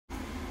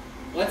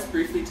let's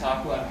briefly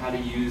talk about how to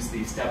use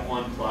the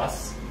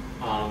StepOnePlus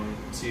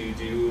to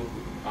do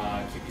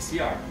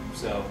qPCR.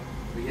 So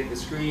we hit the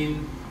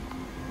screen.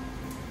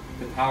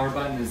 The power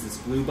button is this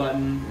blue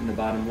button in the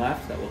bottom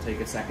left that will take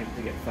a second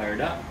to get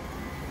fired up.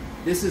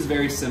 This is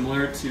very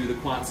similar to the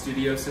Quant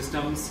Studio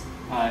systems.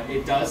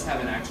 It does have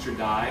an extra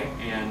die,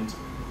 and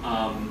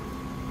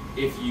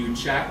if you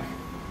check,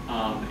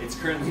 it's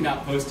currently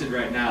not posted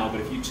right now, but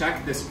if you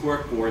check this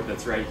cork board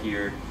that's right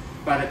here,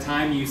 by the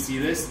time you see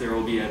this, there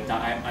will be a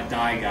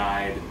die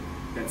guide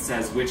that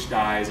says which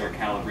dies are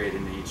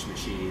calibrated in each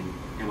machine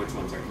and which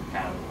ones are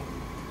compatible.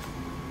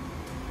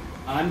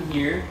 On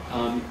here,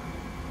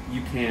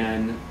 you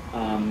can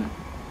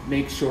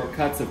make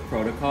shortcuts of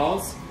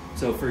protocols.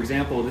 So for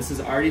example, this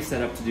is already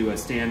set up to do a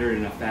standard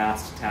and a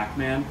fast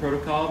TACMAN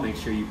protocol. Make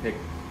sure you pick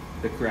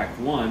the correct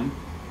one.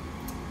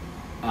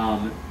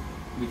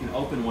 We can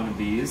open one of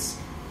these.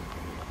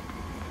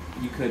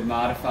 You could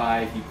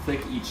modify, if you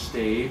click each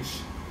stage,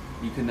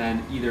 you can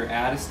then either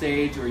add a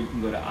stage or you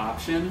can go to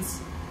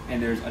options.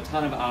 And there's a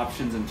ton of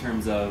options in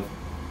terms of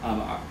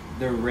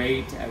the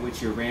rate at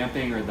which you're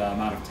ramping or the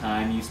amount of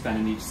time you spend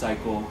in each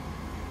cycle,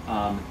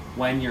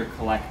 when you're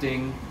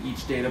collecting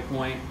each data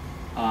point,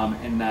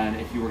 and then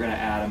if you were going to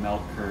add a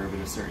melt curve at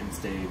a certain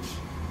stage,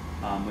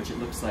 which it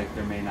looks like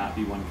there may not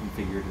be one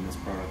configured in this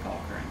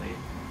protocol currently,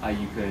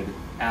 you could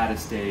add a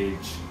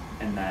stage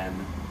and then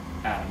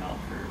add a melt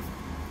curve.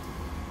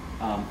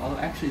 Although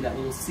actually that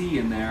little C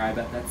in there, I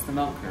bet that's the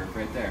melt curve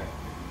right there.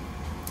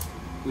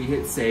 We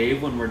hit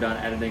save when we're done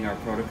editing our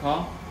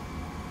protocol.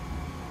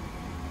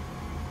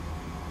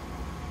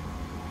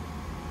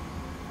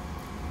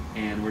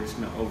 And we're just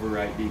going to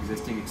overwrite the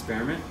existing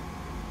experiment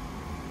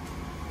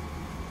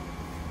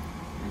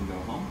and go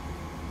home.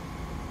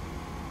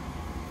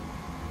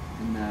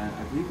 And then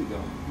I believe we go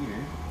in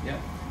here. Yep.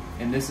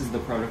 And this is the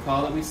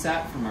protocol that we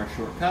set from our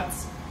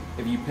shortcuts.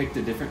 If you picked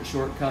a different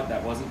shortcut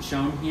that wasn't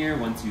shown here,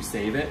 once you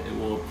save it, it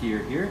will appear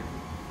here.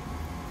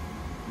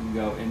 You can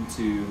go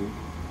into,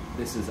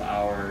 this is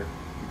our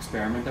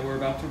experiment that we're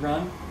about to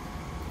run.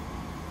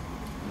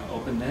 I'm going to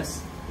open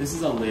this. This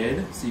is a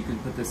lid, so you can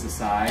put this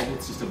aside.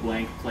 It's just a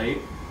blank plate.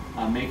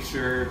 Make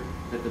sure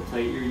that the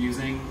plate you're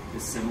using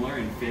is similar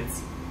and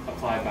fits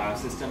Applied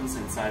Biosystems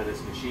inside of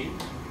this machine.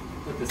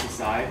 Put this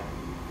aside,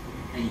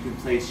 and you can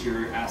place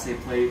your assay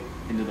plate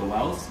into the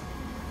wells.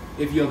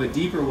 If you have a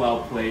deeper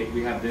well plate,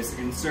 we have this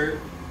insert,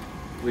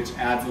 which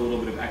adds a little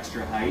bit of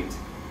extra height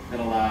that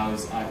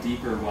allows a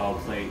deeper well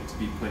plate to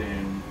be put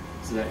in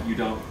so that you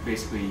don't,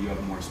 basically you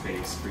have more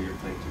space for your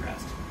plate to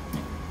rest.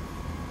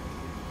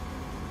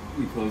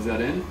 We close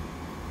that in,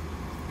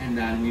 and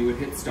then we would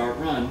hit start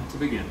run to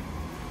begin.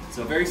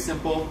 So very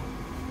simple,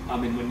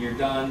 and when you're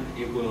done,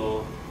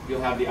 you'll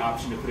have the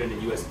option to put in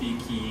a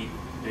USB key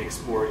and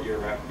export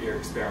your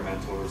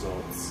experimental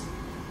results.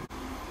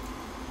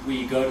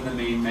 We go to the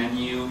main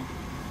menu,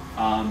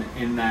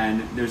 and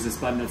then there's this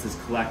button that says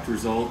collect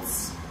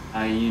results.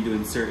 You need to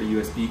insert a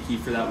USB key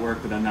for that work,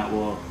 but then that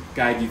will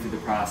guide you through the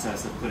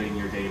process of putting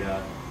your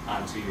data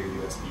onto your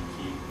USB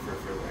key for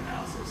further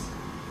analysis.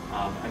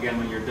 Again,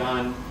 when you're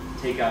done,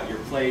 take out your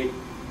plate,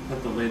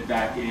 put the lid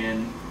back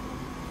in,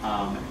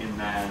 and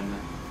then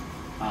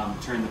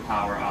turn the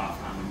power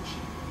off on the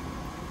machine.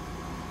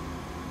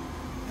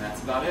 And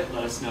that's about it.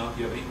 Let us know if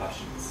you have any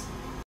questions.